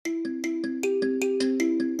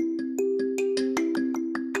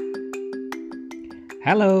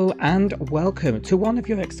Hello and welcome to one of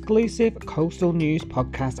your exclusive Coastal News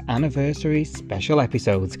Podcast anniversary special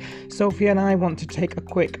episodes. Sophie and I want to take a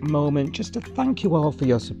quick moment just to thank you all for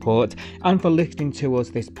your support and for listening to us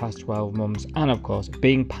this past 12 months and of course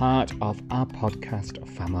being part of our podcast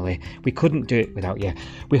family. We couldn't do it without you.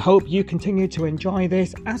 We hope you continue to enjoy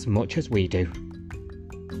this as much as we do.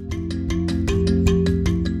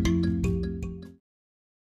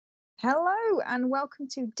 Hello and welcome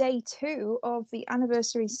to day 2 of the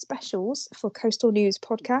anniversary specials for Coastal News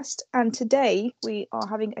Podcast. And today we are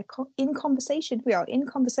having in conversation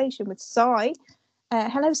with Sai.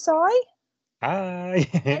 Hello, Sai. Hi.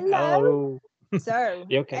 Hello. So,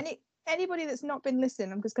 you okay? Anybody that's not been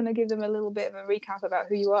listening, I'm just going to give them a little bit of a recap about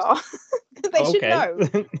who you are. They should know.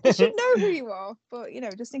 They should know who you are. But,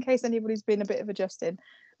 just in case anybody's been a bit of a Justin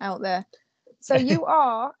out there. So you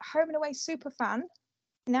are Home and Away super fan.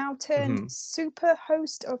 Now turned super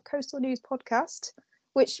host of Coastal News Podcast,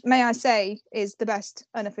 which, may I say, is the best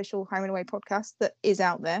unofficial Home and Away podcast that is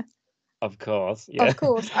out there. Of course, yeah. Of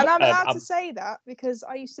course. And I'm allowed to say that because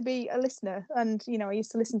I used to be a listener and, I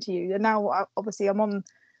used to listen to you. And now, obviously, I'm on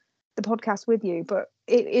the podcast with you. But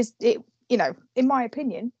in my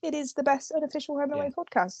opinion, it is the best unofficial Home and Away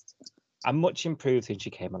podcast. I'm much improved since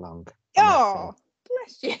you came along. Oh,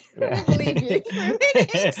 bless you. I don't believe you for a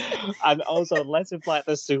minute. And also less of like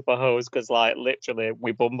the super host because literally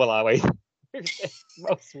we bumble our way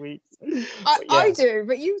most weeks. I do,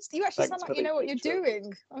 but you actually sound like you know what you're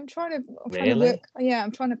doing. I'm trying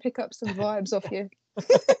to pick up some vibes off you.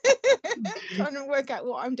 Trying to work out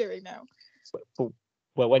what I'm doing now.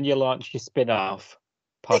 Well, when you launch your spin-off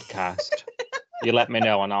podcast, you let me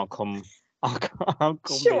know and I'll come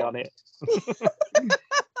sure. be on it.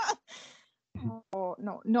 Oh,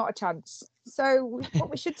 no, not a chance. So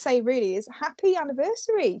what we should say really is happy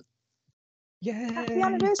anniversary. Yeah. Happy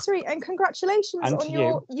anniversary and congratulations on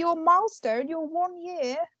your milestone, your 1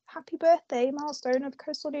 year happy birthday milestone of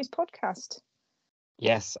Coastal News Podcast.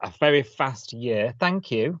 Yes, a very fast year.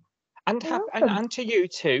 Thank you. And to you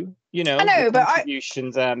too. I know, but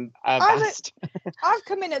contributions vast. I've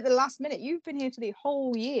come in at the last minute. You've been here for the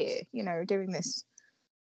whole year, doing this.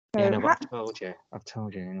 So, but I've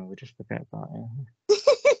told you, we just forget about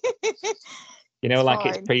it.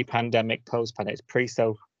 It's pre-pandemic, post-pandemic,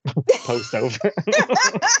 it's post-over.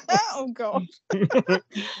 Oh, God.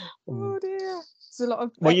 Oh, dear. It's a lot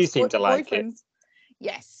of you seem to like it.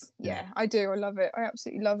 Yes, yeah, I do. I love it. I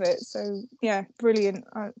absolutely love it. So, yeah, brilliant.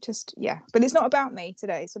 But it's not about me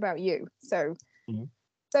today. It's about you. So,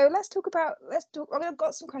 So let's talk. I've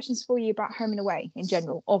got some questions for you about Home and Away in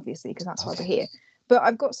general, obviously, because that's why we're here. But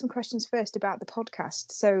I've got some questions first about the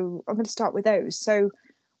podcast. So I'm going to start with those. So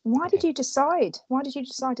why did you decide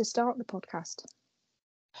to start the podcast?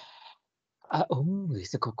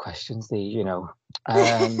 These are good questions.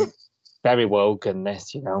 Very Wogan,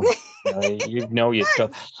 this, you know your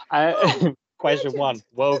stuff. Question one,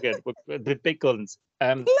 Wogan, with the big guns.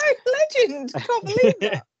 Legend, can't believe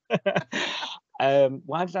that.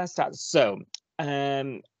 Why did I start? So,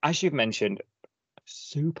 as you've mentioned,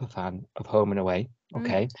 super fan of Home and Away.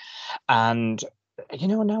 Okay, and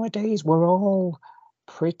nowadays we're all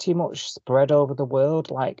pretty much spread over the world,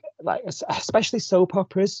 like especially soap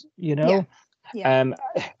operas. Yeah.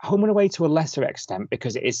 Home and Away to a lesser extent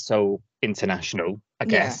because it is so international, I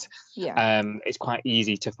guess. Yeah. It's quite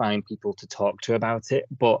easy to find people to talk to about it,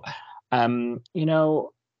 but I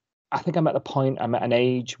think I'm at an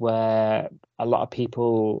age where a lot of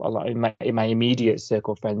people, in my immediate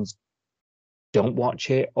circle of friends, don't watch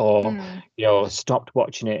it or stopped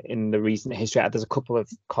watching it in the recent history. There's a couple of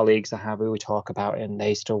colleagues I have who we talk about it and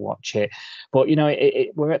they still watch it, but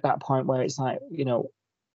we're at that point where it's like you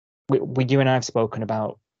and I have spoken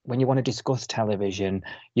about when you want to discuss television,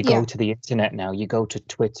 you go to the internet now, you go to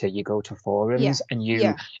Twitter, you go to forums, and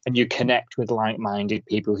you connect with like-minded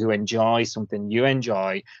people who enjoy something you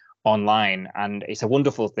enjoy online, and it's a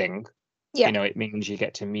wonderful thing. It means you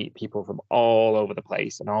get to meet people from all over the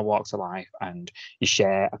place and all walks of life, and you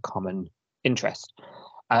share a common interest.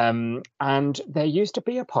 And there used to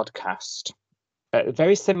be a podcast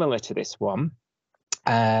very similar to this one.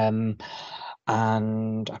 And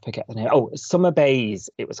I forget the name. Oh, Summer Bays,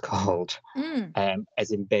 it was called.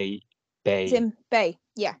 As in Bay. As in Bay,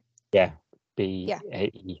 yeah. Yeah,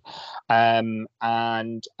 B-A-E. I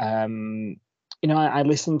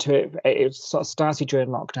listened to it. It sort of started during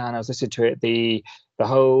lockdown. I was listening to it. The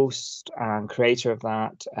host and creator of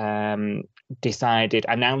that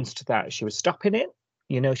announced that she was stopping it.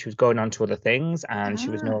 She was going on to other things and she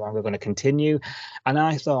was no longer going to continue. And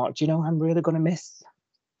I thought, I'm really going to miss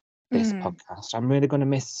this podcast. I'm really going to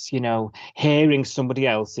miss, hearing somebody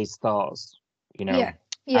else's thoughts, you know.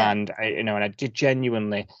 And I did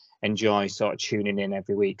genuinely enjoy sort of tuning in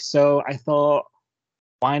every week. So I thought,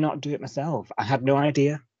 why not do it myself? I had no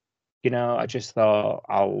idea, I just thought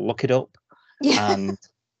I'll look it up and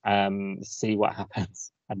see what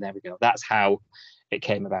happens. And there we go. That's how it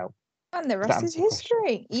came about. And the rest is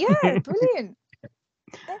history. Yeah, brilliant.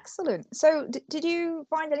 Excellent. So did you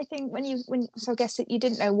find anything so I guess that you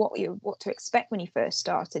didn't know what to expect when you first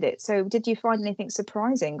started it. So did you find anything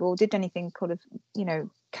surprising, or did anything kind of,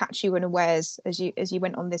 catch you unawares as you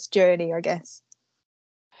went on this journey, I guess?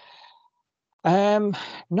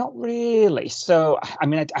 Not really. So I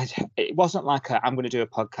mean, it wasn't like I'm going to do a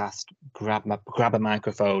podcast, grab a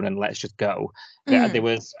microphone and let's just go. There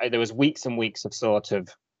was weeks and weeks of sort of,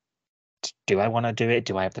 do I want to do it?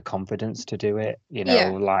 Do I have the confidence to do it?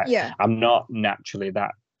 I'm not naturally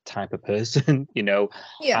that type of person,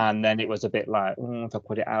 and then it was a bit like, if I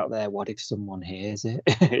put it out there, what if someone hears it?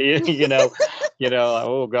 Like,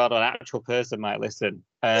 oh God, an actual person might listen.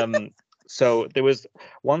 So there was,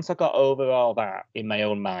 once I got over all that in my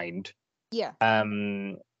own mind,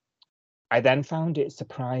 I then found it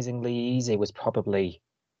surprisingly easy. Was probably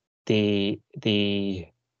the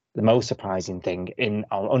most surprising thing,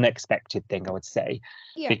 unexpected thing, I would say,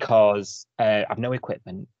 because I've no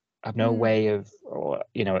equipment, I've no way of,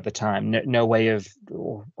 at the time, no way of,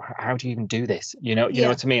 how do you even do this? You know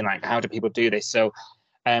what I mean? Like, how do people do this? So,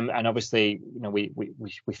 and obviously, we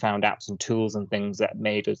found apps and tools and things that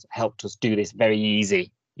helped us do this very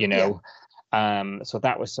easy. So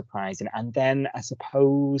that was surprising. And then I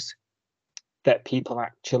suppose that people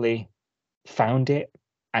actually found it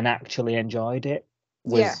and actually enjoyed it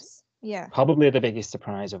was probably the biggest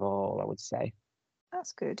surprise of all, I would say.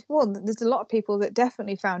 That's good. Well, there's a lot of people that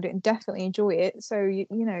definitely found it and definitely enjoy it. So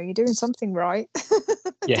you're doing something right.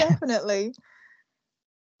 Definitely.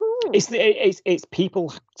 Ooh. It's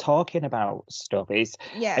people talking about stuff.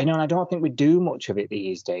 And I don't think we do much of it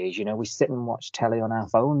these days. We sit and watch telly on our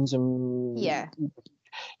phones, and that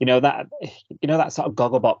sort of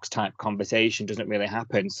Gogglebox type conversation doesn't really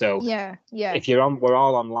happen. So if we're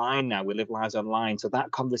all online now, we live lives online, so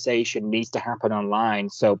that conversation needs to happen online.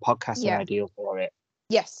 So podcasts are ideal for it.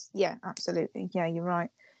 Yes, absolutely. Yeah, you're right.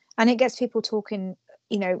 And it gets people talking,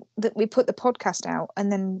 that we put the podcast out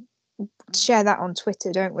and then share that on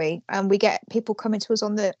Twitter, don't we? And we get people coming to us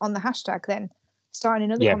on the hashtag, then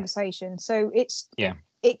starting another conversation. So it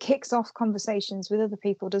kicks off conversations with other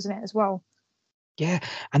people, doesn't it, as well? Yeah,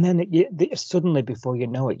 and then suddenly, before you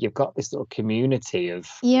know it, you've got this little community of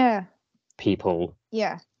people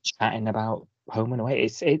chatting about home and away.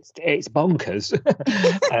 It's bonkers,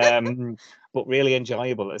 but really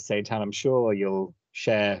enjoyable at the same time. I'm sure you'll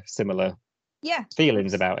share similar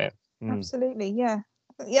feelings about it. Absolutely,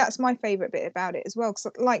 it's my favorite bit about it as well, because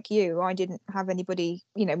like you, I didn't have anybody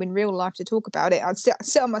in real life to talk about it. I'd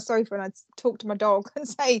sit on my sofa and I'd talk to my dog and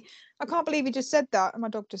say, I can't believe you just said that, and my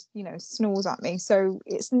dog just snores at me. So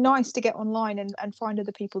it's nice to get online and find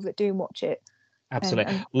other people that do watch it.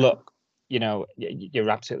 Absolutely. And look, you're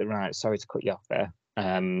absolutely right. Sorry to cut you off there,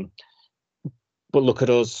 but look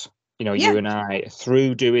at us, you and I,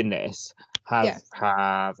 through doing this, have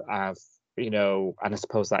and I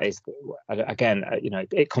suppose that is, again,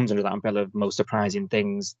 it comes under that umbrella of most surprising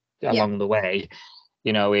things along the way,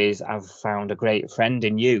 is I've found a great friend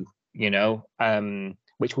in you,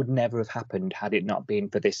 which would never have happened had it not been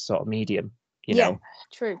for this sort of medium,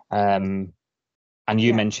 True. And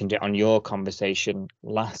you mentioned it on your conversation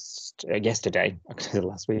yesterday, actually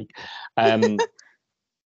last week. You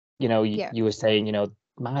were saying,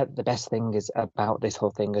 the best thing is about this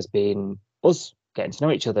whole thing has been us getting to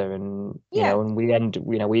know each other, and and we do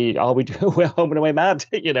we're home and away mad.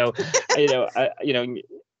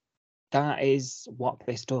 That is what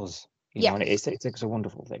this does. And it's a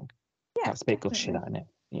wonderful thing. That's a bit good shit, isn't it?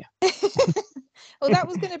 Well, that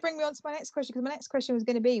was going to bring me on to my next question, because my next question was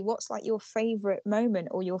going to be, what's like your favorite moment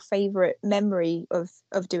or your favorite memory of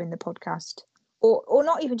doing the podcast, or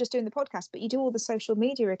not even just doing the podcast, but you do all the social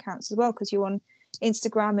media accounts as well, because you're on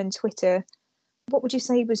Instagram and Twitter. What would you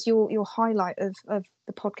say was your highlight of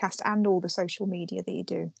the podcast and all the social media that you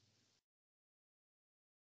do?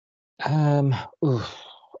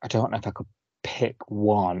 I don't know if I could pick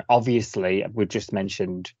one. Obviously, we've just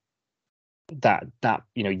mentioned that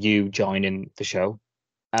you joining the show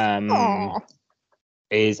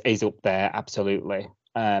is up there, absolutely.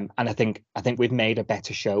 And I think we've made a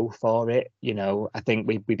better show for it. I think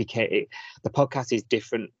we became the podcast is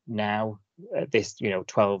different now at this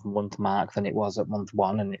 12-month mark than it was at month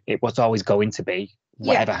 1, and it was always going to be,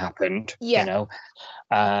 whatever happened. But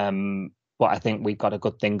I think we got a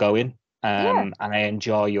good thing going, and I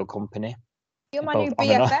enjoy your company. You're my both new on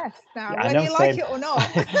and off. BFF now, Yeah, I whether know, you like same. it or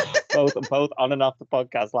not. both on and off the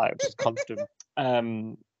podcast, like just constant.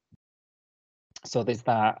 So there's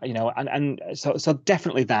that, you know, and so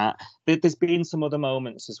definitely that. There's been some other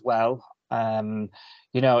moments as well. You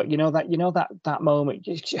know that moment.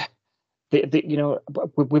 You know,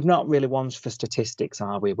 we've not really ones for statistics,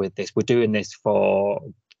 are we? With this, we're doing this for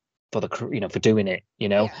the, you know, for doing it. You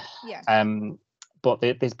know, yeah. But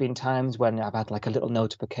there's been times when I've had like a little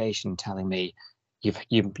notification telling me you've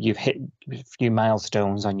hit a few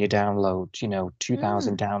milestones on your downloads. You know,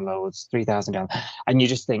 2,000 downloads, 3,000 downloads, and you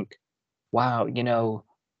just think, wow, you know,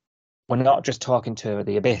 we're not just talking to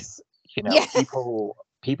the abyss. You know,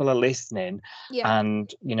 people are listening,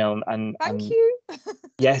 and you know, and thank you.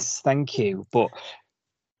 Yes, thank you, but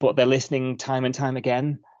they're listening time and time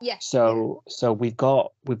again. So we've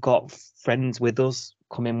got friends with us,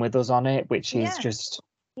 coming with us on it, which is just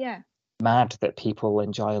mad that people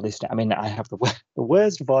enjoy listening. I mean, I have the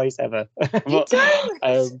worst voice ever. You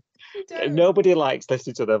don't. Nobody likes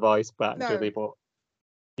listening to their voice back, do they? But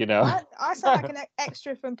you know, I sound like an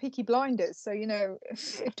extra from Peaky Blinders. So you know,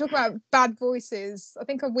 if you talk about bad voices, I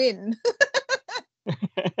think I win.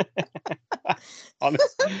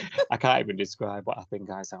 Honestly, I can't even describe what I think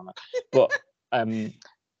I sound like. But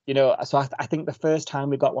you know, so I think the first time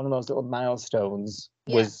we got one of those little milestones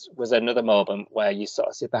was another moment where you sort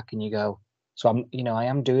of sit back and you go, so I'm, you know, I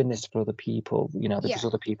am doing this for other people. You know, there's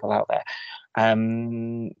other people out there.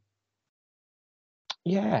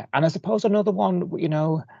 Yeah, and I suppose another one, you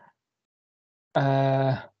know,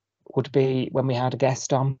 would be when we had a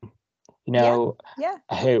guest on. You know,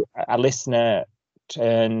 who a listener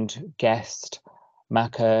turned guest.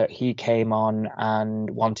 Maka, he came on and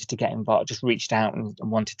wanted to get involved, just reached out and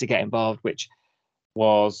wanted to get involved, which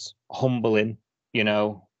was humbling, you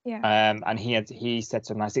know. And he said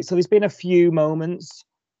some nice things. So there's been a few moments.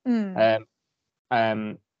 The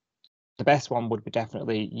best one would be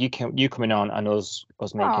definitely you coming on and us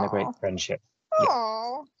making a great friendship.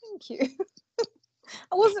 Oh, thank you.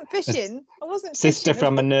 I wasn't fishing. Sister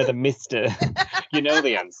from another mister. You know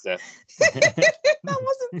the answer. I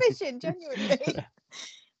wasn't fishing, genuinely.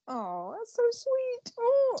 Oh, that's so sweet.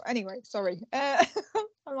 Oh, anyway, sorry. I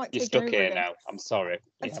like you're stuck here now. I'm sorry.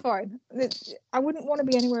 It's fine. I wouldn't want to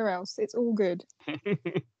be anywhere else. It's all good.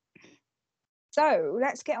 So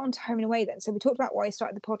let's get on to Home and Away then. So we talked about why you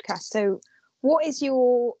started the podcast. So what is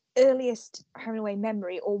your earliest Home and Away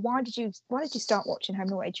memory, or why did you start watching Home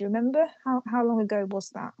and Away? Do you remember how long ago was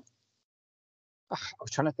that? I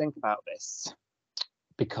was trying to think about this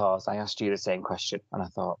because I asked you the same question and I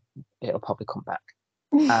thought it'll probably come back.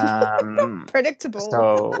 Predictable.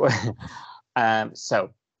 So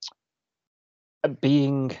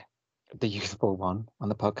being the youthful one on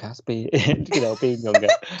the podcast, being younger.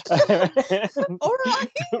 All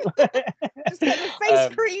right. Just get the face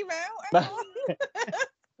cream out.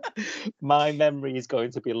 My memory is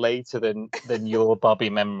going to be later than your Bobby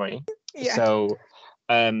memory. So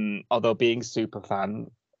although being super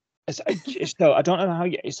fan, so I don't know how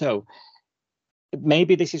you, so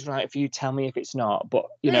maybe this is right for you, tell me if it's not, but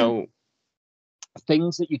you know,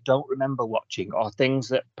 things that you don't remember watching or things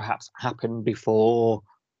that perhaps happened before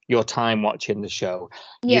your time watching the show,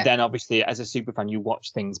 you then obviously as a super fan you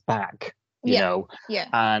watch things back, you know,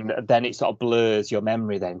 and then it sort of blurs your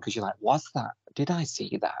memory then because you're like, was that, did I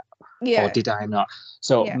see that or did I not?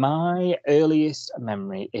 So my earliest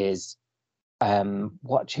memory is sitting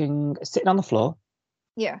on the floor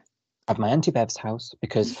of my Auntie Bev's house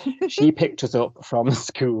because she picked us up from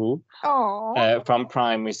school, from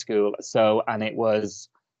primary school. So, and it was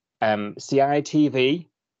CITV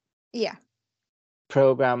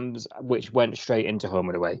programs which went straight into Home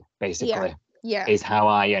and Away, basically. Is how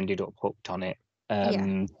I ended up hooked on it.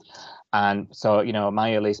 And so, you know,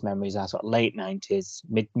 my earliest memories are sort of late 90s,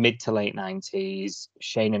 mid to late 90s,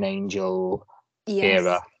 Shane and Angel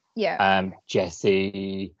era.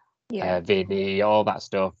 Jessie, Vinny, all that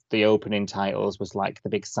stuff. The opening titles was like the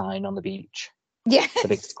big sign on the beach. The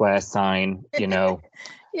big square sign, you know.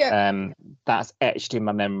 That's etched in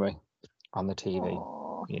my memory on the TV.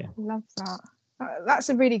 Oh, love that. That's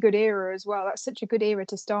a really good era as well. That's such a good era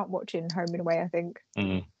to start watching Home and Away, I think.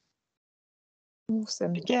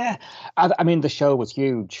 Awesome. Yeah. I mean, the show was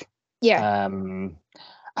huge. I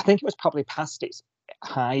think it was probably past its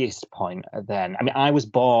highest point then. I mean, I was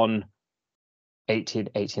born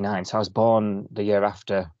 1889, so I was born the year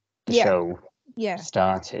after the show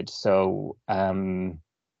started. So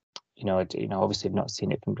you know, obviously I've not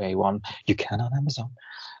seen it from day one. You can on Amazon.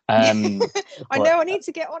 I know. I need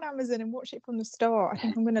to get on Amazon and watch it from the start. I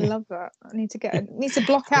think I'm going to love that. I need to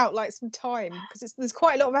block out like some time because there's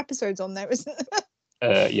quite a lot of episodes on there, isn't there?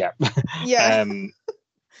 Yeah. Yeah.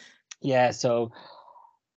 Yeah. So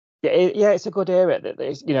yeah, it's a good era.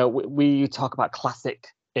 You know, we talk about classic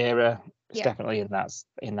era. It's Yeah. definitely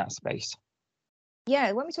in that space.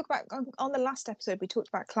 Yeah, when we talk about on the last episode, we talked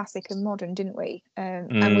about classic and modern, didn't we?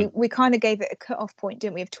 And we kind of gave it a cut-off point,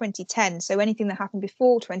 didn't we, of 2010. So anything that happened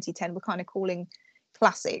before 2010, we're kind of calling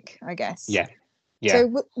classic, I guess. Yeah. Yeah.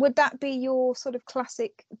 So would that be your sort of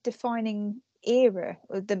classic defining era,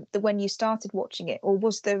 the when you started watching it, or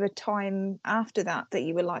was there a time after that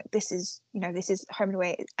you were like, this is Home and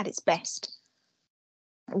Away at its best?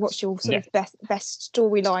 What's your sort of best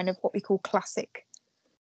storyline of what we call classic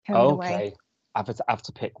Home and Away? Okay. I have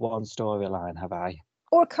to pick one storyline, have I?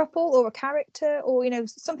 Or a couple, or a character, or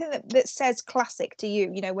something that says classic to you.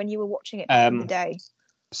 When you were watching it back in the day.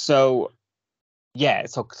 So yeah,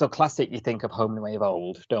 so classic. You think of Home and Away of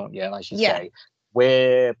old, don't you? As you say,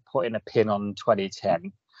 we're putting a pin on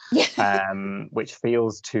 2010, which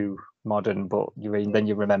feels too modern, but then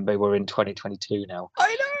you remember we're in 2022 now.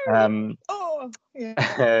 I know. Oh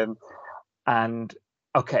yeah. And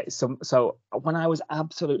okay, so when I was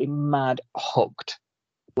absolutely mad hooked,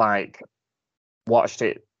 like watched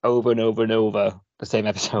it over and over and over, the same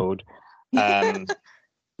episode,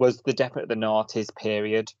 was definitely the noughties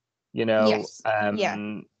period. Yes.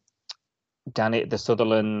 Danny, the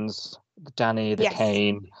Sutherlands, Danny, the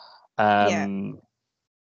Kane,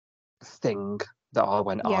 thing that all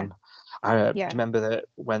went on. I remember that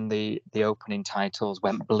when the opening titles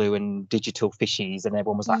went blue and digital fishies, and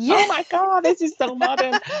everyone was like, "Oh my god, this is so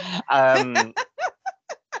modern!"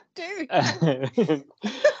 Dude.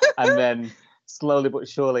 And then slowly but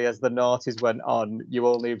surely, as the noughties went on, you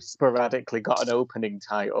only sporadically got an opening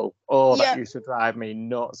title. Oh, that used to drive me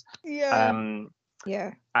nuts. Yeah.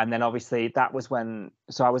 And then obviously that was when,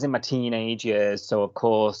 so I was in my teenage years, so of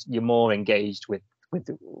course you're more engaged with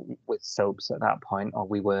soaps at that point, or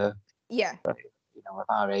we were. Yeah. Of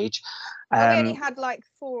our age. We only had like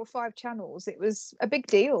 4 or 5 channels. It was a big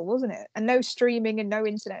deal, wasn't it? And no streaming and no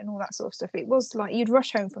internet and all that sort of stuff. It was like you'd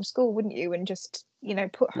rush home from school, wouldn't you? And just,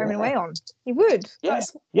 put Home and Away on. You would. That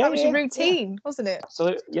was your routine, wasn't it?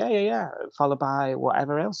 So followed by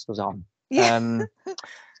whatever else was on. So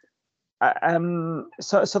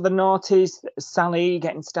the noughties, Sally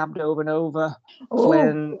getting stabbed over and over,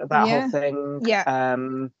 Flynn, that whole thing.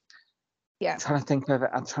 I'm trying to think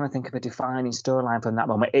of a defining storyline from that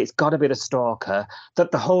moment. It's got to be the stalker. That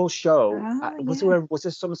the whole show was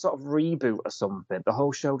there some sort of reboot or something? The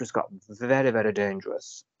whole show just got very, very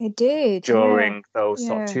dangerous. It did during those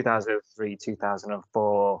sort of 2003,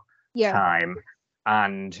 2004 time,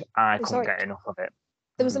 and I couldn't get enough of it.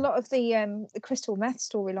 There was a lot of the crystal meth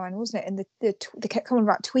storyline, wasn't it? And they kept coming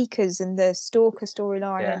about tweakers and the stalker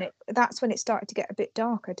storyline, and that's when it started to get a bit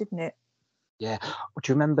darker, didn't it? Yeah.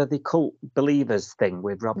 Do you remember the cult believers thing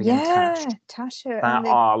with Robbie and Tasha?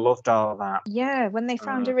 I loved all that. Yeah, when they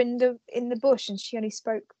found her in the bush and she only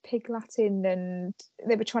spoke pig Latin, and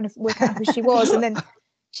they were trying to work out who she was, and then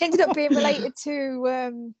she ended up being related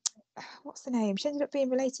to what's the name? She ended up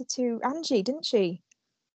being related to Angie, didn't she?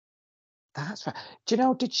 That's right. Do you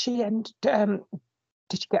know? Did she get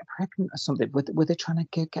pregnant or something? Were they trying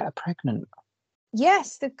to get her pregnant?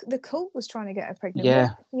 Yes, the cult was trying to get her pregnant.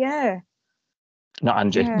 Yeah. Not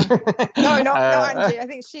Angie. Yeah. No, not Angie. I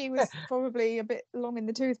think she was probably a bit long in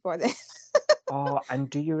the tooth by then. And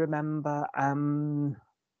do you remember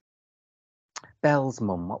Belle's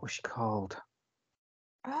mum? What was she called?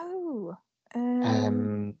 Oh.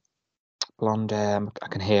 Blonde hair. I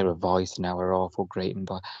can hear her voice now. Her awful grating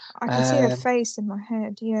voice. I can see her face in my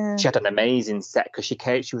head. Yeah. She had an amazing set because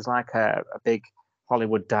she was like a big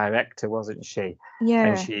Hollywood director, wasn't she? Yeah.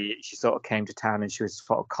 And she sort of came to town and she was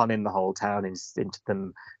sort of conning the whole town into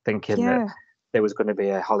them thinking that there was going to be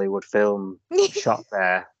a Hollywood film shot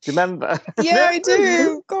there. Do you remember? Yeah, I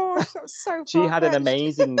do. Gosh, that was so She had an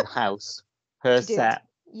amazing house. Her set.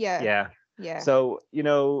 Yeah. So, you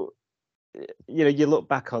look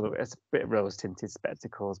back on it, it's a bit rose-tinted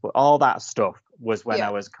spectacles, but all that stuff was when I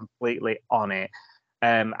was completely on it.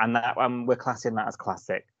 And that we're classing that as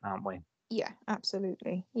classic, aren't we? Yeah,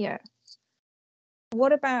 absolutely. Yeah.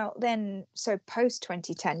 What about then? So post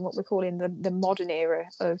 2010, what we're calling the modern era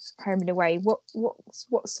of Home and Away.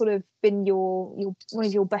 What's sort of been your one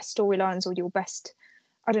of your best storylines, or your best,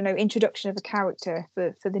 I don't know, introduction of a character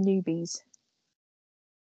for the newbies?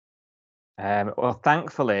 Well,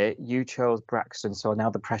 thankfully you chose Braxton, so now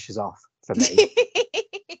the pressure's off for me,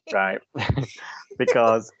 right?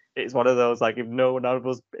 Because it's one of those, like,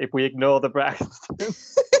 if we ignore the Braxton,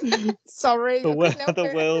 sorry,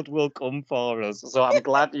 the world will come for us. So I'm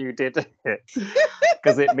glad you did it,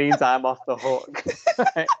 because it means I'm off the hook.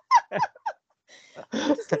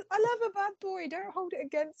 worry, don't hold it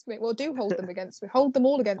against me. Well, do hold them against me. Hold them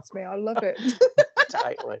all against me. I love it.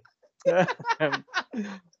 Tightly.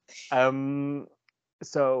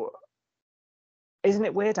 So isn't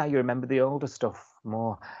it weird how you remember the older stuff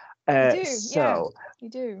more? You do, So you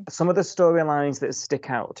do. some of the storylines that stick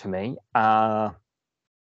out to me are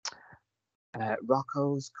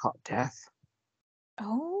Rocco's cot death.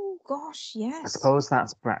 Oh gosh, yes. I suppose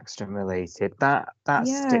that's Braxton related. That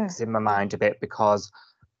sticks in my mind a bit because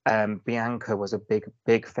Bianca was a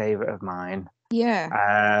big favourite of mine.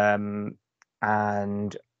 Yeah.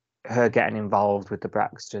 And her getting involved with the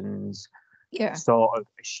Braxtons, Yeah. sort of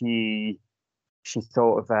she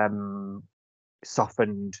sort of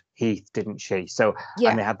softened Heath, didn't she? So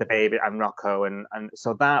and they had the baby and Rocco, and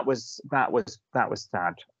so that was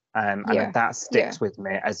sad. And that sticks with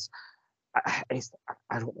me as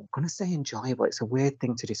I'm gonna say enjoyable. It's a weird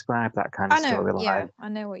thing to describe that kind of storyline. Yeah, I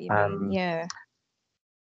know what you mean. Yeah.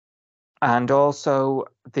 And also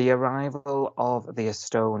the arrival of the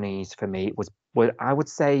Estonis for me was I would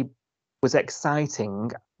say was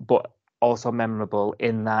exciting, but also memorable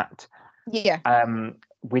in that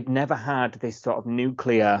we'd never had this sort of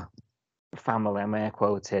nuclear family, I'm air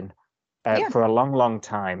quoting, for a long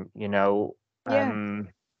time. You know,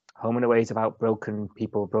 Home and Away is about broken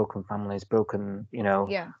people, broken families, broken. You know,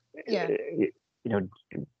 you know,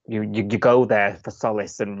 you go there for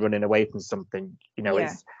solace and running away from something. You know,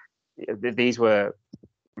 these were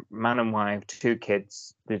man and wife, 2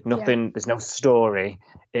 kids. There's nothing. There's no story.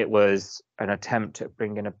 It was an attempt at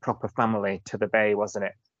bringing a proper family to the Bay, wasn't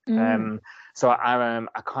it? So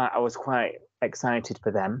I was quite excited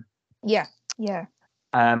for them. Yeah.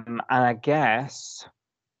 And I guess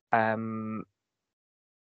in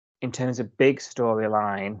terms of big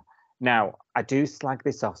storyline, now I do slag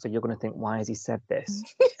this off, so you're going to think, why has he said this?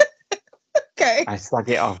 Okay. I slag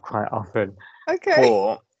it off quite often.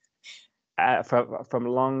 Okay. But from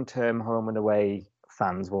long-term Home and Away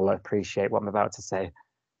fans will appreciate what I'm about to say.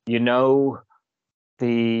 You know,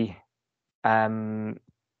 the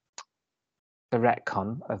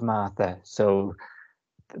retcon of Martha. So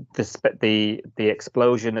the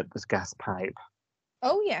explosion at this gas pipe.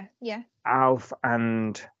 Oh yeah. Alf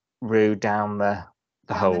and Rue down the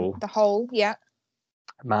hole. The hole, yeah.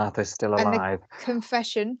 Martha's still alive. And the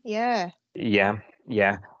confession, yeah.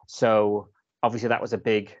 Yeah. So obviously that was a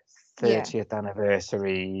big 30th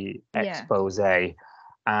anniversary expose.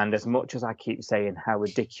 And as much as I keep saying how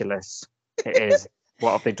ridiculous it is,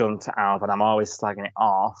 what have they done to Alf? And I'm always slagging it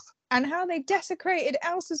off. And how they desecrated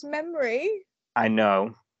Elsa's memory. I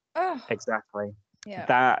know. Oh. Exactly. Yeah.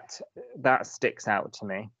 That sticks out to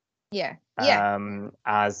me. Yeah.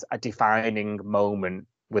 As a defining moment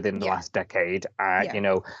within the last decade. You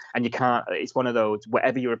know, and you can't. It's one of those.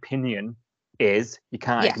 Whatever your opinion is, you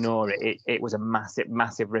can't ignore it. It was a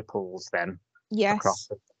massive ripples then. Across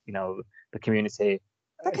the community.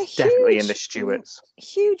 Like a definitely in the Stuarts.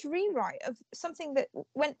 Huge rewrite of something that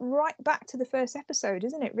went right back to the first episode,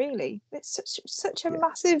 isn't it? Really, it's such a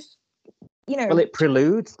massive. You know, well, it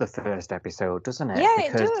preludes the first episode, doesn't it? Yeah,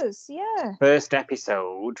 because it does. Yeah. First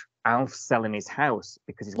episode, Alf's selling his house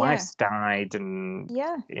because his wife's died, and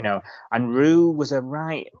you know, and Rue was a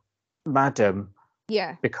right madam.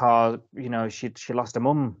 Yeah. Because she lost her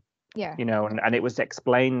mum. Yeah. You know, and it was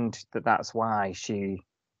explained that's why she.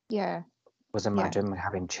 Yeah. Was a madam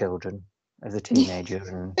having children as a teenager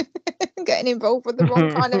and getting involved with the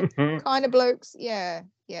wrong kind of blokes. Yeah.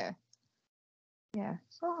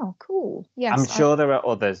 Oh, cool. Yes, I'm sure there are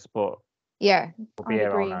others, but we'll be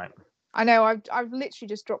here all night. I know. I've literally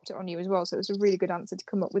just dropped it on you as well, so it was a really good answer to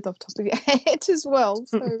come up with off the top of your head as well.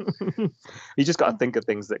 So you just got to think of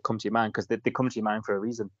things that come to your mind because they come to your mind for a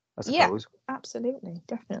reason, I suppose. Yeah, absolutely,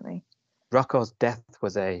 definitely. Rocco's death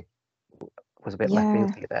was a bit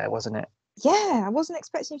left field there, wasn't it? Yeah, I wasn't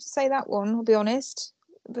expecting you to say that one, I'll be honest.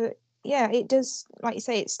 But yeah, it does, like you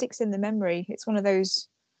say, it sticks in the memory. It's one of those,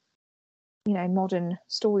 modern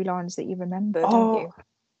storylines that you remember, don't you?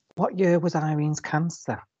 What year was Irene's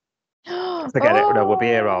cancer? Forget it. No, we'll be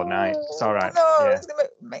here all night. It's all right. No, it's going to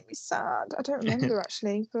make me sad. I don't remember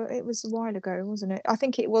actually, but it was a while ago, wasn't it? I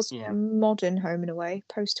think it was modern Home and Away,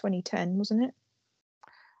 post 2010, wasn't it?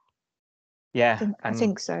 Yeah. I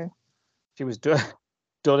think so. She was done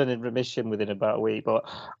and in remission within about a week, but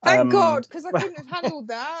thank God, because I couldn't have handled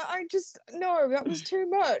that. That was too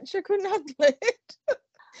much. I couldn't handle it.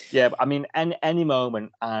 Yeah, but I mean, any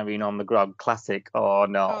moment Irene on the grog, classic or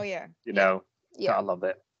not. Oh yeah, gotta love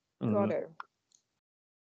it. Got it.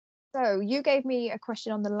 So you gave me a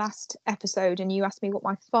question on the last episode, and you asked me what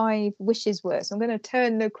my 5 wishes were. So I'm going to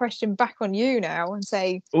turn the question back on you now and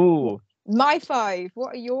say, ooh, My five.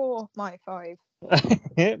 What are your my five?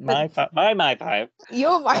 my five.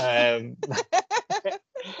 Your my Um,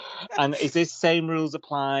 and is this same rules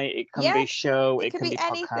apply? It can be show, it it could can be be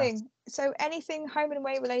podcast. anything. So anything home and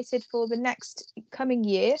away related for the next coming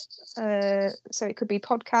year. So it could be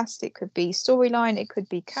podcast, it could be storyline, it could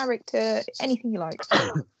be character, anything you like.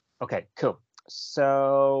 Okay, cool.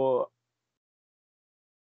 So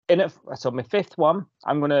so my fifth one,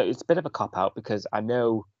 it's a bit of a cop out because I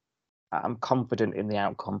know I'm confident in the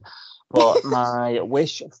outcome, but my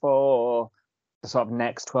wish for the sort of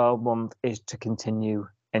next 12 months is to continue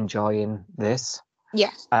enjoying this.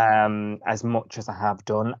 Yeah. As much as I have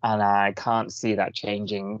done, and I can't see that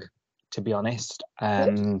changing, to be honest.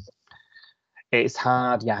 It's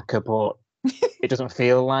hard, Yaka, but it doesn't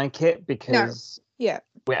feel like it because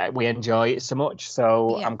we enjoy it so much.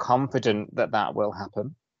 So I'm confident that will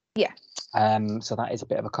happen. Yeah. So that is a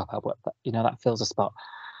bit of a cop out, but that fills a spot.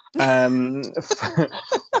 4,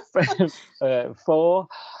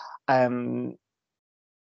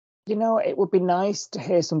 it would be nice to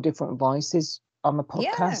hear some different voices on the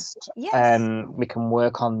podcast. Yes. We can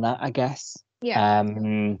work on that, I guess. Yeah.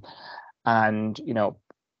 And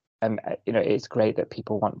it's great that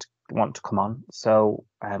people want to come on. So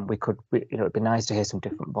it'd be nice to hear some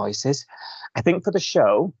different voices. I think for the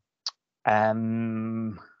show,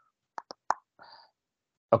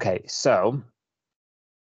 okay, so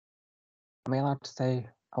am I allowed to say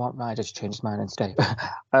I want Ryder to change his mind and stay?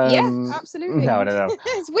 Yeah, absolutely. No.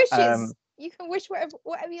 It's wishes. You can wish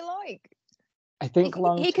whatever you like. I think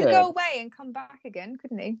he could go away and come back again,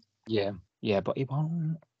 couldn't he? Yeah, but he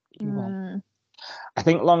won't. I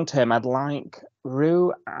think long term, I'd like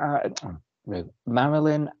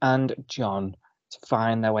Marilyn and John to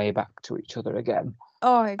find their way back to each other again.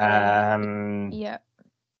 Oh, I agree. Yeah.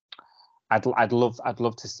 I'd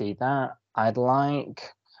love to see that.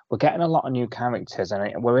 We're getting a lot of new characters,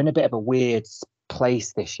 and we're in a bit of a weird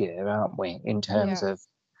place this year, aren't we? In terms of,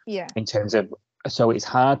 so it's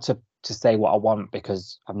hard to say what I want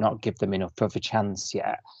because I've not given them enough of a chance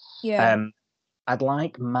yet. Yeah. I'd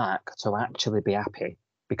like Mac to actually be happy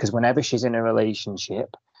because whenever she's in a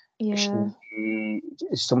relationship, it's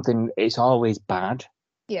always bad.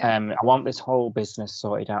 Yeah. I want this whole business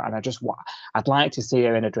sorted out, and I'd like to see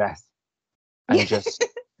her in a dress and just,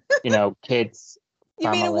 kids. You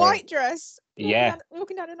family. mean a white dress?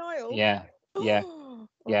 Walking down an aisle. Yeah.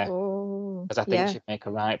 Because I think she'd make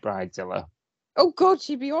a right bridezilla. Oh God,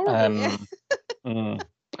 she'd be horrible.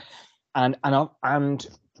 And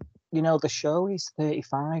the show is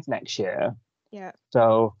 35 next year. Yeah.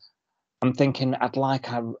 So I'm thinking I'd like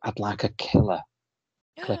a killer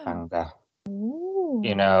cliffhanger. Ooh.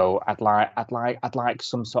 I'd like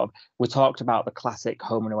some sort of. We talked about the classic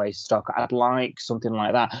home and away stock. I'd like something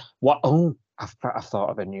like that. I've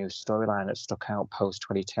thought of a new storyline that stuck out post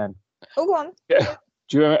 2010. Oh, go on. Yeah.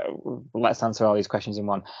 Do you remember, let's answer all these questions in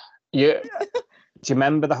one. Do you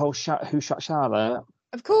remember the whole Who Shot Charlotte?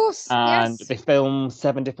 Of course. And they filmed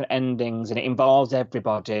 7 different endings, and it involves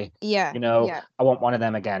everybody. Yeah. I want one of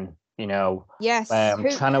them again. Yes. I'm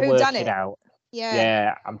trying to work it out.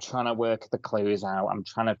 Yeah. I'm trying to work the clues out. I'm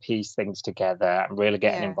trying to piece things together. I'm really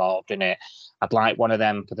getting involved in it. I'd like one of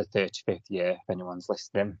them for the 35th year, if anyone's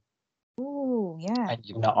listening. Ooh, yeah. And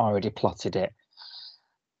you've not already plotted it.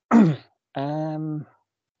 I've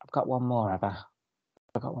got one more, have I?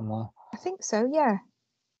 I've got one more. I think so, yeah.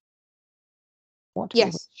 What?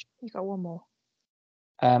 Yes, you got one more.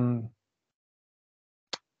 Trying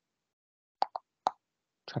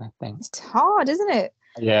to think. It's hard, isn't it?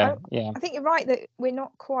 Yeah. I think you're right that we're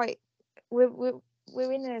not quite. We're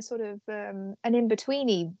in a sort of an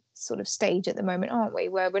in-betweeny sort of stage at the moment, aren't we?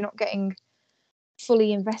 Where we're not getting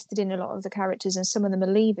fully invested in a lot of the characters, and some of them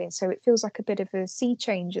are leaving. So it feels like a bit of a sea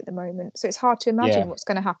change at the moment. So it's hard to imagine what's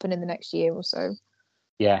going to happen in the next year or so.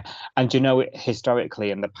 Yeah, and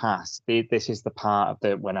historically in the past, this is the part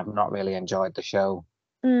of when I've not really enjoyed the show.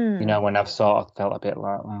 When I've sort of felt a bit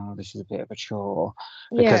like, oh, this is a bit of a chore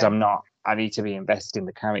because I need to be invested in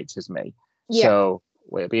the characters, me. Yeah. So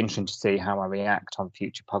it'll be interesting to see how I react on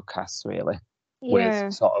future podcasts, really,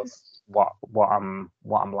 with sort of what I'm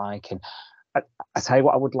liking. I tell you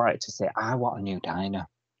what I would like to say. I want a new diner,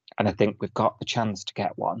 and I think we've got the chance to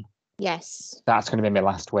get one. Yes. That's going to be my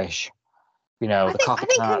last wish. The coffee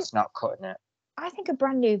cart's not cutting it. I think a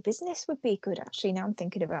brand new business would be good, actually. Now I'm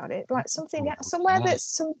thinking about it, like somewhere that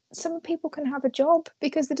some people can have a job,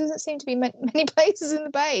 because there doesn't seem to be many places in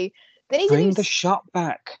the Bay. They need bring the shop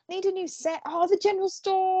back. Need a new set. Oh, the general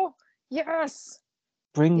store. Yes.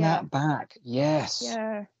 Bring that back. Yes.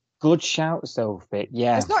 Yeah. Good shout, Sophie.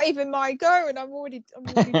 Yeah. It's not even my go, and I'm already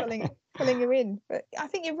pulling her in. But I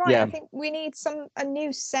think you're right. Yeah. I think we need a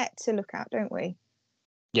new set to look at, don't we?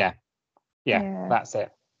 Yeah. That's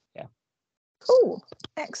it. Yeah. Cool.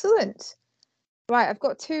 Excellent. Right, I've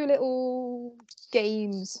got two little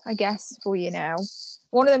games, I guess, for you now.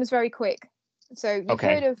 One of them is very quick. So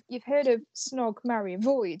you've heard of Snog, Marry,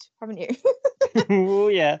 Avoid, haven't you? Oh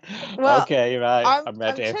yeah. Well, okay, right. I'm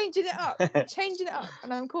ready. I'm changing it up.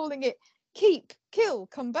 And I'm calling it Keep, Kill,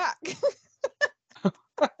 Come Back.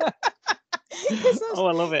 Oh,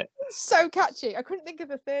 I love it. So catchy. I couldn't think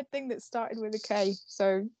of a third thing that started with a K,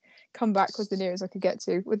 so Come Back was the nearest I could get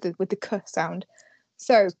to with the K sound.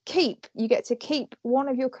 So you get to keep one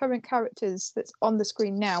of your current characters that's on the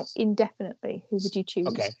screen now indefinitely. Who would you choose?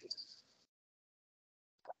 Okay.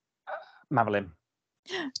 Madeline.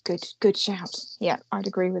 Good shout. Yeah, I'd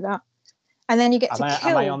agree with that. And then you get to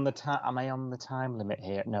kill. Am I on the time limit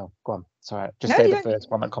here? No, go on. Sorry, just say the first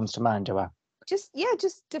one that comes to mind, do I? Just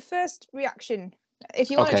the first reaction. If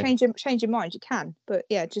you want to change your mind, you can. But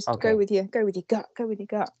yeah, just go with your gut. Go with your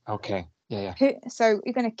gut. Okay. Yeah. So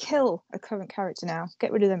you're going to kill a current character now.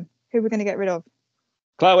 Get rid of them. Who are we going to get rid of?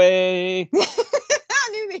 Chloe. I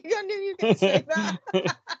knew you were going to say that.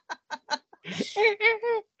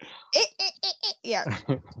 Yeah,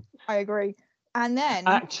 I agree. And then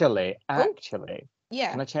actually,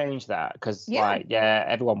 yeah. Can I change that? Because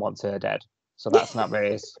everyone wants her dead, so that's not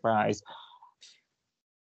really a surprise.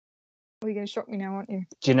 Well, you're going to shock me now, aren't you?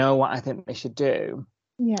 Do you know what I think they should do?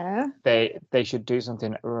 Yeah. They should do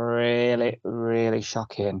something really, really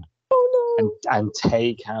shocking. Oh no! And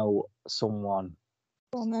take out someone.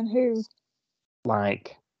 And then who?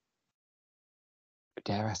 Like,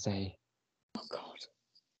 dare I say? Oh God.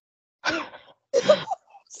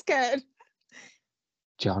 Scared.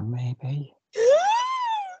 John, maybe.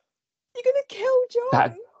 You're gonna kill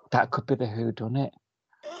John. That could be the whodunit.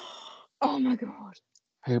 Oh my God.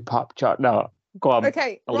 Who popped John? No, go on.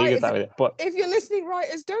 Okay, I'll leave it that way. But if you're listening,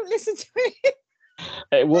 writers, don't listen to it.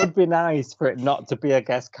 It would be nice for it not to be a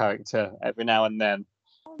guest character every now and then.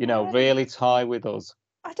 Really tie with us.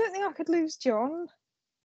 I don't think I could lose John.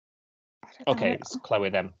 Okay, it's Chloe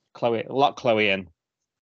then. Lock Chloe in.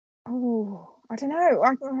 Oh, I don't know.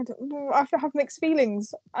 I have mixed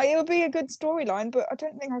feelings. It would be a good storyline, but I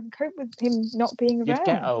don't think I can cope with him not being around. You'd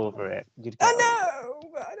get over it. I know,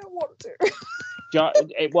 but I don't want to. John,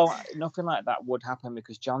 nothing like that would happen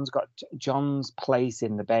because John's place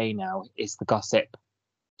in the Bay now is the gossip.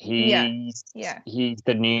 He's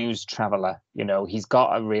the news traveller. He's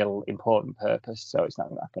got a real important purpose, so it's not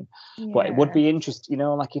going to happen. Yeah. But it would be interesting,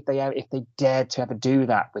 like if they dared to ever do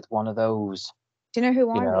that with one of those. Do you know who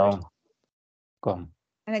I would? Go on.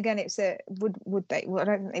 And again, it's would they? Well, I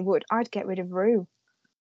don't think they would. I'd get rid of Rue.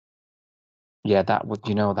 Yeah, that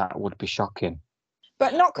would be shocking.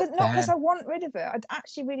 But not because I want rid of her. I'd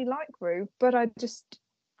actually really like Rue, but I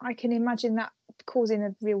can imagine that causing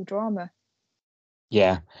a real drama.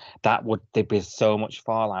 Yeah, there'd be so much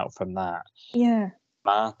fallout from that. Yeah.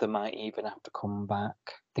 Martha might even have to come back.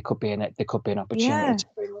 There could be an opportunity to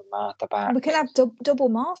bring Martha back. We can have double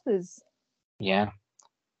Marthas. Yeah.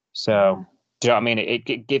 So, do you know what I mean?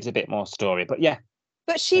 It gives a bit more story, but yeah.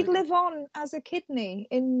 But she'd live on as a kidney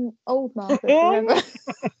in old Martha forever.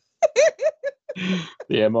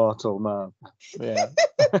 The immortal man. Yeah.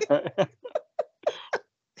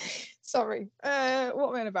 Sorry. What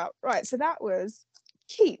am I about? Right. So that was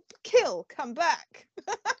keep, kill, come back.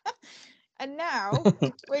 And now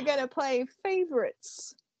we're going to play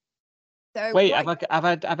favourites. So wait, have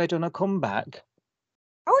I done a comeback?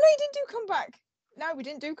 Oh no, you didn't do comeback. No, we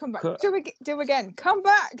didn't do comeback. Do again. Come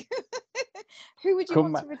back. Who would you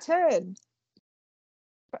want to return?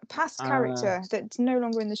 Past character that's no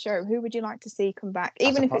longer in the show. Who would you like to see come back?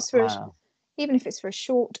 Even if it's for a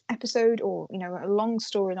short episode or a long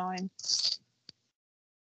storyline.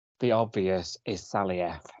 The obvious is Sally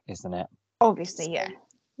F, isn't it? Obviously, yeah.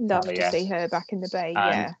 Love to see her back in the Bay.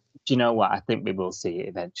 Yeah. Do you know what? I think we will see it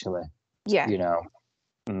eventually. Yeah.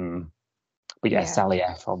 But yeah, Sally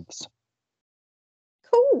F. Obviously.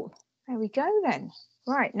 Cool. There we go then.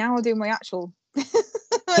 Right, now I'll do my actual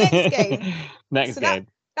next game. Next game.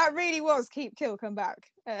 That really was keep, kill, come back.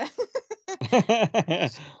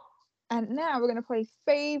 And now we're going to play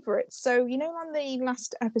favourites. So, on the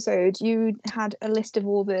last episode, you had a list of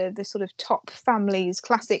all the sort of top families,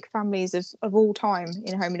 classic families of all time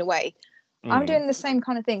in Home and Away. I'm doing the same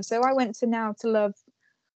kind of thing. So I went to Now to Love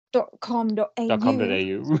 .com.au.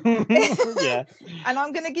 Yeah. And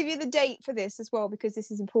I'm going to give you the date for this as well, because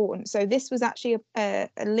this is important. So this was actually a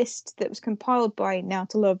list that was compiled by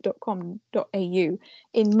nowtolove.com.au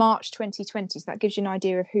in March 2020. So that gives you an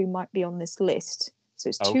idea of who might be on this list. So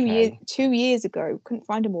it's 2 years ago. Couldn't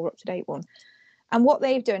find a more up-to-date one. And what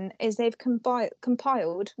they've done is they've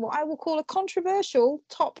compiled what I will call a controversial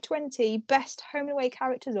top 20 best home and away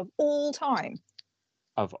characters of all time.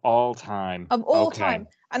 Of all time. Of all time.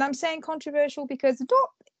 And I'm saying controversial because I'm not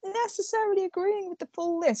necessarily agreeing with the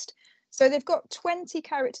full list. So they've got 20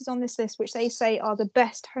 characters on this list, which they say are the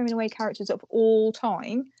best home and away characters of all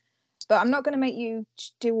time. But I'm not going to make you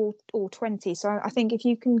do all 20. So I think if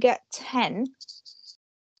you can get 10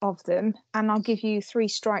 of them, and I'll give you 3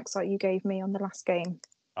 strikes like you gave me on the last game.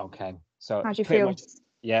 Okay. So how do you feel? Much,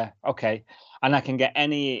 yeah. Okay. And I can get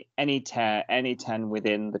any 10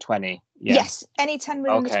 within the 20. Yeah. Yes, any 10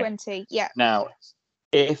 within the 20. Yeah. Now,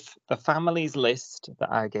 if the family's list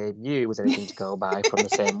that I gave you was anything to go by from the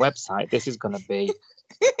same website, this is going to be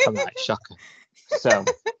a right shocker. So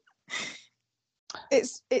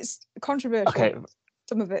it's controversial. Okay.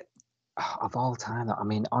 Some of it. Of all time, I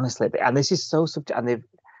mean, honestly, and this is so subjective. And they've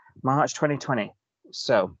March 2020.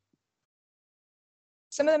 So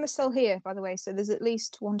some of them are still here, by the way. So there's at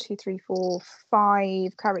least 1, 2, 3, 4,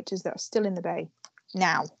 5 characters that are still in the bay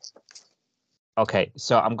now. Okay,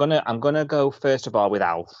 so I'm gonna go first of all with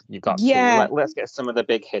Alf. You've got to. Let's get some of the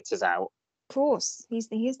big hitters out. Of course, he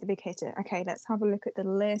is the big hitter. Okay, let's have a look at the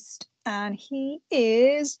list, and he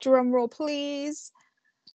is, drum roll please,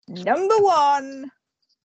 number 1.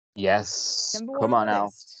 Yes. Number 1 Come on,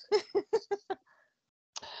 Alf.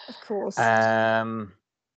 Of course.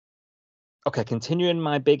 Okay, continuing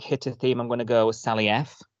my big hitter theme, I'm going to go with Sally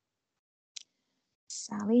F.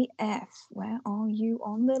 Sally F. Where are you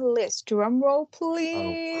on the list? Drum roll,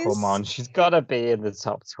 please. Oh, come on. She's got to be in the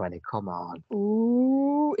top 20. Come on.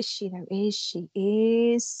 Ooh, is she though? She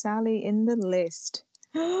is Sally in the list.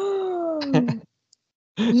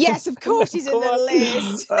 Yes, of course she's in the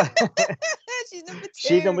list. She's number 2.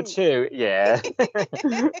 She's number 2, yeah.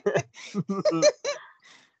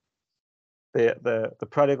 the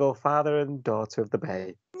prodigal father and daughter of the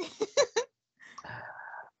bay.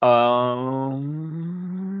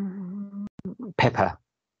 Pippa.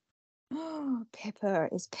 Pippa.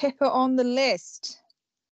 Is Pippa on the list?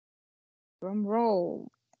 Drum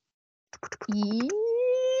roll.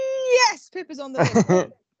 Yes, Pippa's on the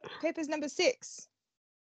list. Pippa's number 6.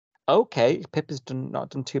 Okay, Pippa's not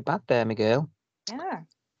done too bad there, my girl. Yeah.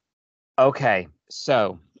 Okay,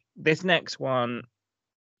 so this next one,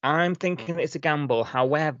 I'm thinking it's a gamble.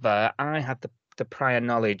 However, I had the prior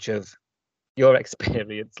knowledge of your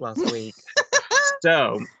experience last week.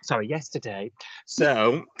 Yesterday.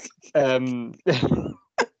 So, I'm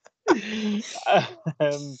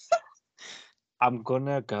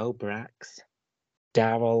gonna go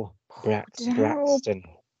Daryl Braxton.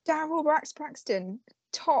 Daryl Braxton,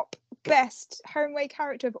 top best home away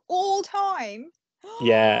character of all time.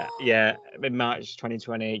 Yeah, in March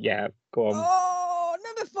 2020. Yeah, go on. Oh,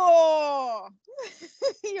 number 4.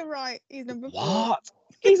 You're right. He's number 4. What?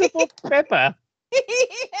 He's above Pippa.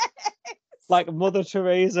 Yes. Like Mother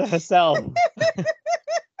Teresa herself.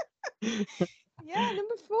 Yeah,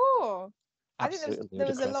 number 4. I think there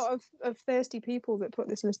was a lot of thirsty people that put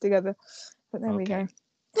this list together. But there we go.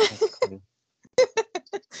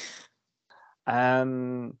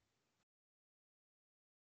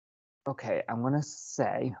 Okay, I'm gonna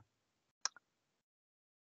say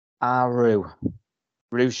Rue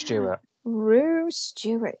Stewart. Rue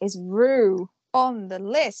Stewart. Is Rue on the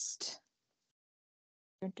list?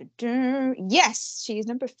 Yes, she's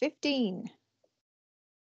number 15.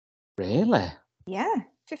 Really? Yeah,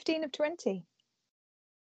 15 of 20.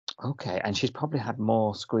 Okay, and she's probably had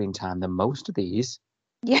more screen time than most of these.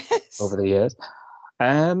 Yes. Over the years.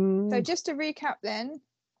 So just to recap then,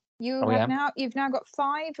 you've now got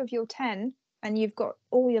 5 of your 10, and you've got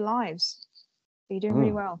all your lives. So you're doing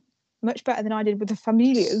really well. Much better than I did with the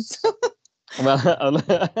familias. Well,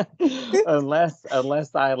 unless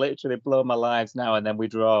I literally blow my lives now and then we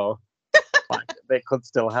draw, like, it could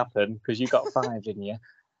still happen because you got 5, didn't you?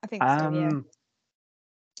 I think so, yeah.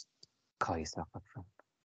 Call yourself a friend.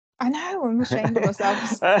 I know, I'm ashamed of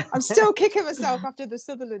myself. I'm still kicking myself after the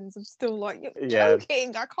Sutherlands. I'm still like, you're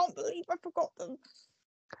joking. I can't believe I forgot them.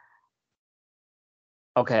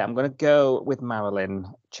 Okay, I'm going to go with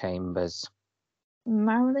Marilyn Chambers.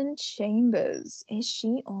 Marilyn Chambers. Is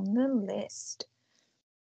she on the list?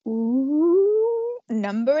 Ooh,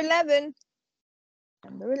 number 11.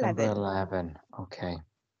 Number 11. Okay.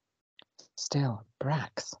 Still,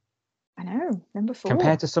 Brax. I know, number 4.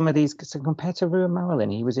 Compared to some of these, compared to Rue and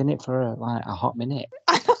Marilyn, he was in it for like a hot minute.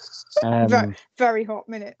 very, very hot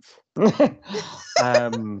minute.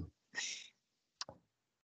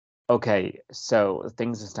 Okay, so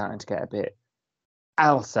things are starting to get a bit.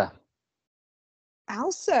 Elsa.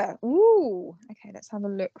 Elsa. Ooh. Okay, let's have a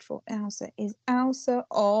look for Elsa. Is Elsa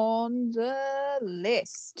on the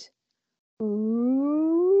list?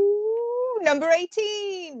 Ooh, number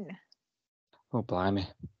 18. Oh, blimey.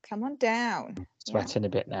 Come on down. Sweating a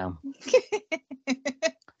bit now.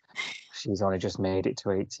 She's only just made it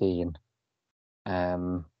to 18.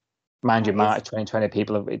 Mind you, March 2020,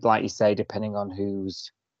 people have, like you say, depending on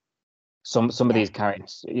who's some of these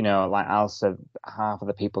characters, you know, like Elsa, half of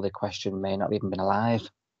the people they question may not have even been alive.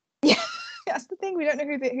 Yeah, that's the thing. We don't know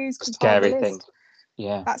who's scary thing.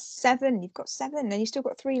 Yeah, that's 7. You've got 7, and you still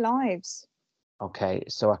got 3 lives. Okay,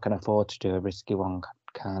 so I can afford to do a risky one,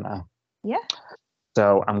 can't I? Yeah.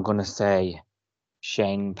 So I'm gonna say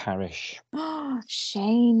Shane Parrish. Oh,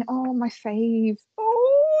 Shane. Oh, my fave.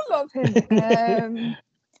 Oh, love him.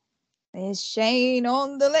 Is Shane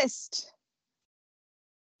on the list?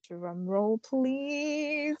 Drum roll,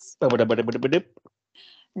 please.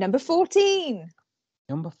 Number 14.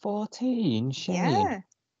 Number 14, Shane. Yeah.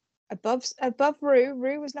 Above Rue.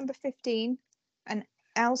 Rue was number 15, and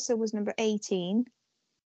Elsa was number 18.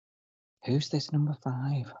 Who's this number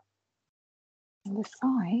 5? Number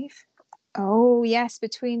 5? Oh yes,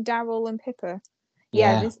 between Daryl and Pippa.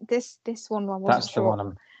 Yeah, this one I wasn't that's sure. The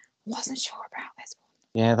one wasn't sure about this one.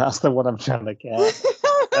 Yeah, that's the one I'm trying to get.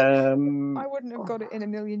 I wouldn't have got it in a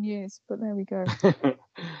million years, but there we go.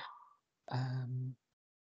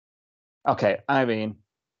 Okay, Irene.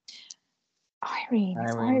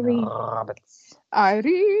 Irene Roberts.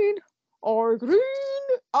 Irene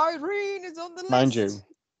is on the list. Mind you.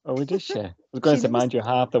 Oh, we did share. I was going to say, mind you,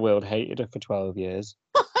 half the world hated her for 12 years.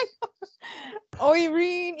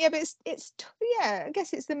 Irene, yeah, but it's yeah, I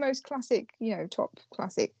guess it's the most classic, you know, top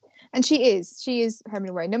classic. And she is Home and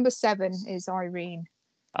Away. Number 7 is Irene.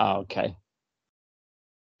 Oh, okay.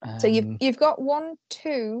 So you've got 1,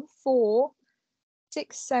 2, 4,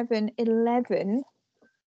 6, 7, 11,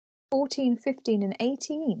 14, 15, and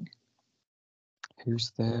 18. Who's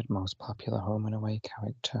third most popular Home and Away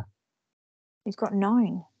character? You've got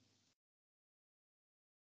 9.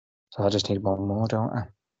 So I just need one more, don't I?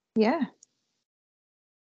 Yeah.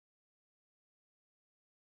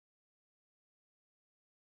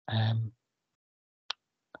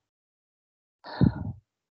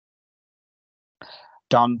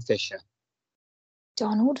 Don Fisher.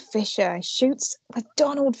 Donald Fisher shoots with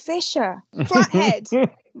Donald Fisher. Flathead.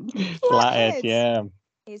 Flathead, yeah.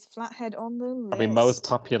 Is Flathead on the list? I mean, most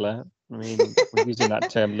popular. I mean, we're using that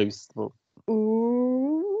term loose. But...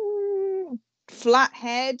 Ooh,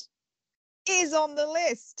 Flathead is on the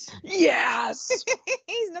list. Yes.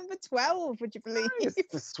 He's number 12. Would you believe? It's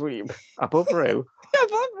the sweep above Rue.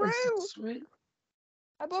 Above Rue.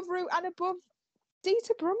 Above Rue and above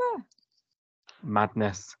Dieter Brummer.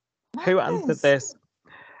 Madness. Who answered this?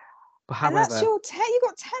 But however, and that's your 10. You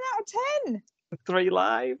got 10 out of 10. 3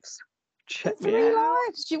 lives. Check 3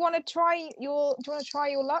 lives. Do you want to try your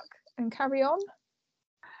luck and carry on?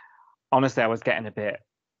 Honestly, I was getting a bit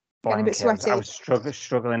sweaty. I was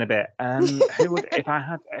struggling a bit. Who would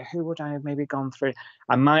I have maybe gone through?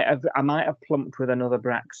 I might have plumped with another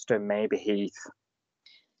Braxton, maybe Heath.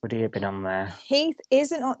 Would he have been on there? Heath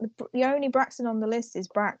isn't on the only Braxton on the list is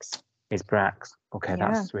Brax. Is Brax. Okay,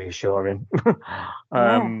 that's reassuring. Do you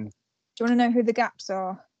want to know who the gaps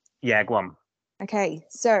are? Yeah, go on. Okay,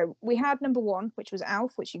 so we had number 1, which was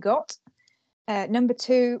Alf, which you got. Number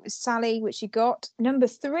 2 was Sally, which you got. Number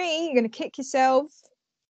 3, you're going to kick yourself.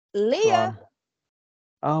 Leah.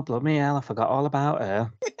 Oh, bloody hell, I forgot all about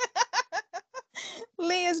her.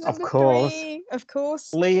 Leah's number 3. Of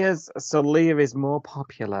course. Leah is more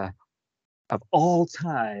popular of all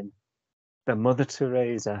time than Mother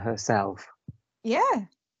Teresa herself. Yeah.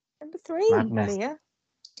 Number 3, Madness. Leah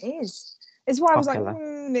is why popular. I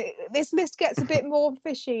was like, this list gets a bit more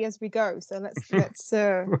fishy as we go. So let's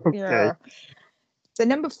okay. Yeah. So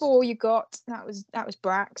number 4 you got that was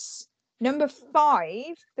Brax. Number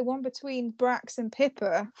 5, the one between Brax and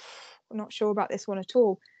Pippa. I'm not sure about this one at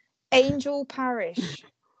all. Angel Parrish.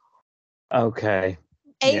 Okay.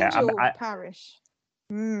 Angel Parrish.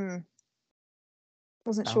 Wasn't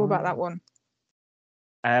sure about that one.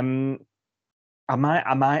 I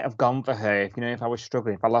might have gone for her if I was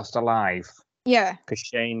struggling, if I lost a life. Yeah. Because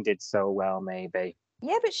Shane did so well, maybe.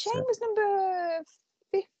 Yeah, but Shane was number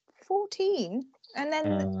 14, and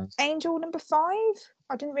then Angel number 5.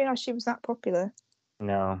 I didn't realise she was that popular.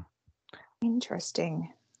 No.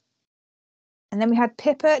 Interesting. And then we had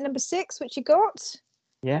Pippa at number 6, which you got.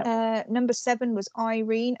 Yeah. Number 7 was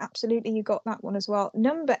Irene. Absolutely, you got that one as well.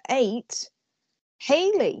 Number 8,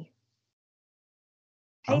 Hayley.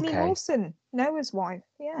 Hayley Wilson, Noah's wife.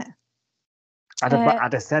 Yeah.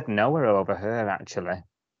 I'd have said Noah over her, actually.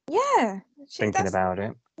 Yeah. Thinking about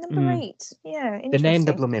it. Number 8. Yeah. They named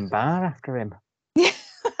the blooming bar after him. Yeah,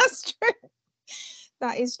 that's true.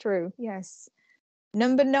 That is true. Yes.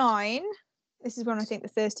 Number 9. This is when I think the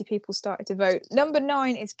thirsty people started to vote. Number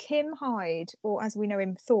 9 is Kim Hyde, or as we know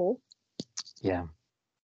him, Thor. Yeah.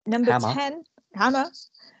 Number 10, Hammer.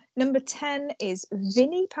 Number 10 is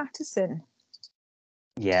Vinnie Patterson.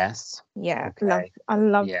 Yes. Yeah, okay. I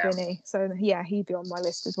love Vinnie. So yeah, he'd be on my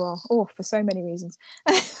list as well. Oh, for so many reasons.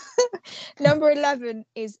 Number 11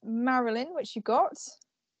 is Marilyn, which you got.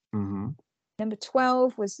 Mm-hmm. Number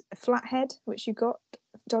 12 was Flathead, which you got,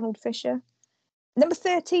 Donald Fisher. Number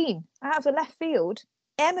 13, out of the left field,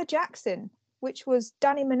 Emma Jackson, which was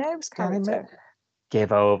Danny Minogue's character.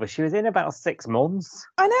 Give over. She was in about 6 months.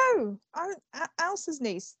 I know. Elsa's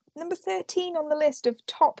niece. Number 13 on the list of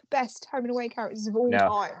top best home and away characters of all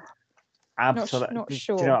time. Absolutely. Not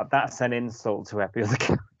sure. Do you know what? That's an insult to every other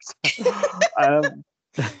character.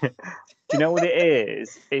 Do you know what it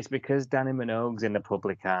is? It's because Danny Minogue's in the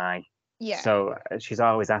public eye. Yeah. So she's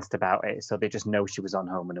always asked about it. So they just know she was on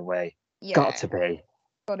Home and Away. Yeah. Got to be.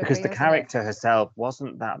 Because the character herself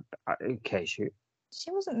wasn't that. Okay, she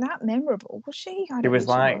wasn't that memorable, was she?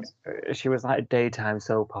 She was like a daytime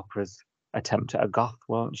soap opera's attempt at a goth,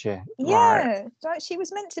 weren't she? Yeah, like she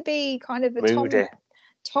was meant to be kind of a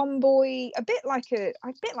tomboy, a bit like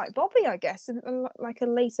Bobby, I guess, like a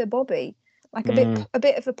later Bobby, like a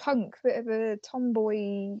bit of a punk, bit of a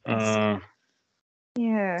tomboy.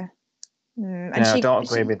 Yeah. And I don't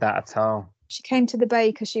agree with that at all. She came to the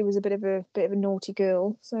Bay because she was a bit of a naughty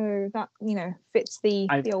girl, so that fits the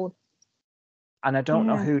old. And I don't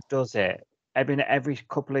know who does it. Every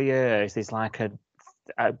couple of years, there's like it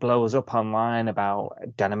blows up online about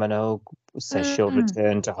Danny Minogue says she'll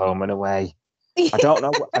return to Home and Away. Yeah.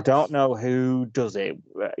 I don't know who does it,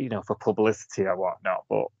 for publicity or whatnot,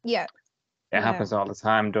 but it happens all the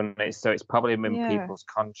time, doesn't it? So it's probably in people's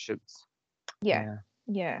conscience. Yeah,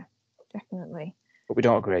 definitely. But we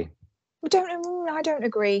don't agree. I don't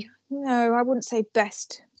agree. No, I wouldn't say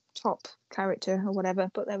best top character or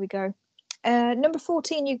whatever, but there we go. Number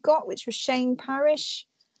 14 you got, which was Shane Parrish.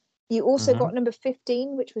 You also got number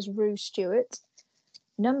 15, which was Rue Stewart.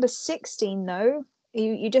 Number 16, though,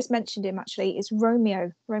 you just mentioned him actually, is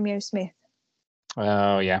Romeo Smith.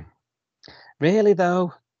 Oh, yeah. Really,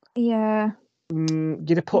 though? Yeah. You'd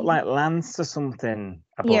have put like Lance or something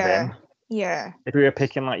above him. Yeah. If we were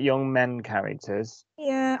picking like young men characters.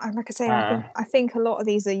 Yeah, like I say, I think a lot of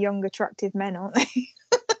these are young, attractive men, aren't they?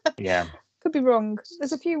 Yeah. Could be wrong.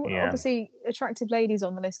 There's a few obviously attractive ladies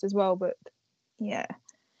on the list as well, but yeah.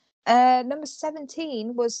 Number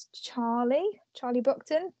 17 was Charlie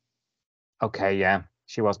Buckton. Okay, yeah.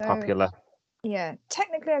 She was popular. Yeah.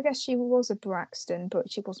 Technically, I guess she was a Braxton, but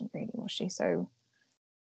she wasn't really, was she? So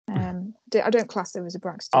I don't class her as a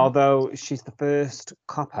Braxton. Although she's the first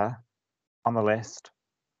copper on the list.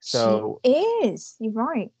 So she is. You're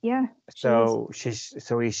right. Yeah.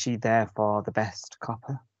 Is she there for the best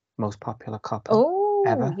copper? Most popular copper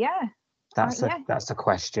ever? Yeah. That's a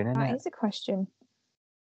question, isn't it? That is a question.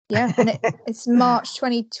 Yeah, and it's March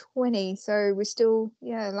 2020, so we're still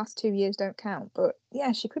last 2 years don't count, but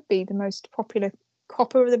yeah, she could be the most popular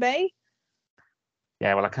copper of the Bay.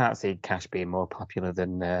 Yeah, well, I can't see Cash being more popular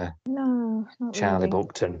than no, not Charlie really.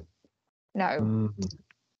 Buckton. No.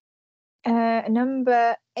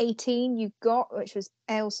 Number 18 you got, which was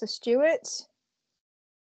Elsa Stewart.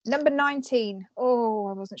 Number 19. Oh,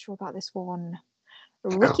 I wasn't sure about this one.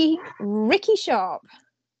 Ricky Sharp.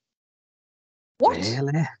 What?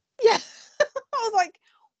 Really? Yeah. I was like,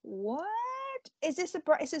 what? Is this a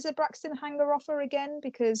Braxton hanger offer again?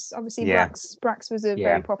 Because obviously Brax was a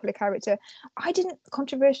very popular character. I didn't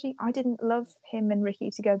love him and Ricky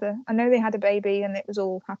together. I know they had a baby and it was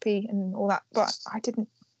all happy and all that, but I didn't.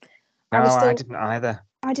 No, I didn't either.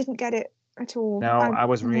 I didn't get it at all. No, I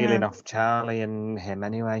was reeling off Charlie and him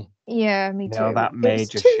anyway. Yeah, me too. That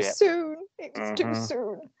major ship. It was too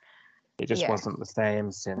soon. It just wasn't the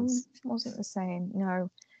same since. It wasn't the same,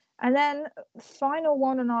 no. And then final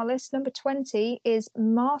one on our list, number 20, is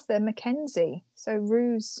Martha Mackenzie. So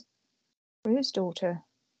Rue's daughter.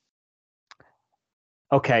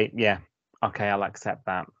 Okay, yeah. Okay, I'll accept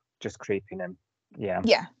that. Just creeping him. Yeah.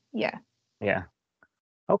 Yeah.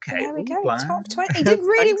 Okay. There we go. Top 20. You did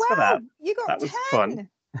really well. You got 10. That was fun.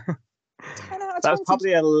 10 out of 20. That was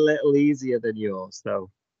probably a little easier than yours,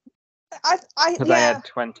 though. I had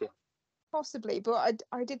 20. Possibly, but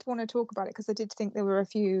I did want to talk about it because I did think there were a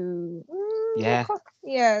few. Yeah.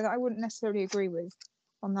 Yeah, that I wouldn't necessarily agree with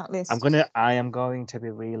on that list. I am going to be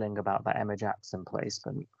reeling about that Emma Jackson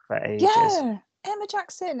placement for ages. Yeah, Emma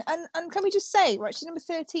Jackson, and can we just say, right? She's number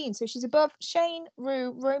 13, so she's above Shane,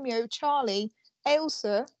 Rue, Romeo, Charlie,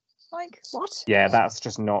 Ailsa. Like what? Yeah, that's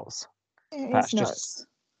just nuts. It's nuts. Just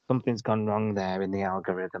something's gone wrong there in the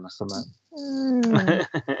algorithm or something.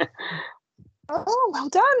 Oh, well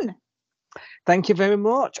done. Thank you very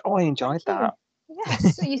much. Oh, I enjoyed that.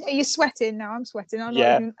 Yes. Are you sweating now? I'm sweating. I'm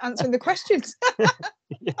not even answering the questions.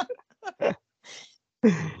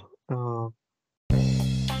 Oh.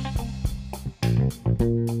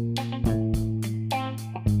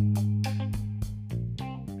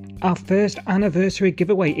 Our first anniversary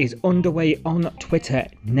giveaway is underway on Twitter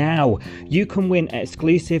now. You can win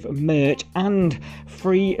exclusive merch and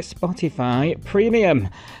free Spotify Premium.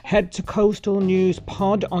 Head to Coastal News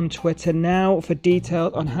Pod on Twitter now for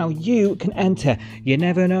details on how you can enter. You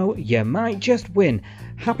never know, you might just win.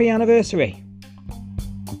 Happy anniversary.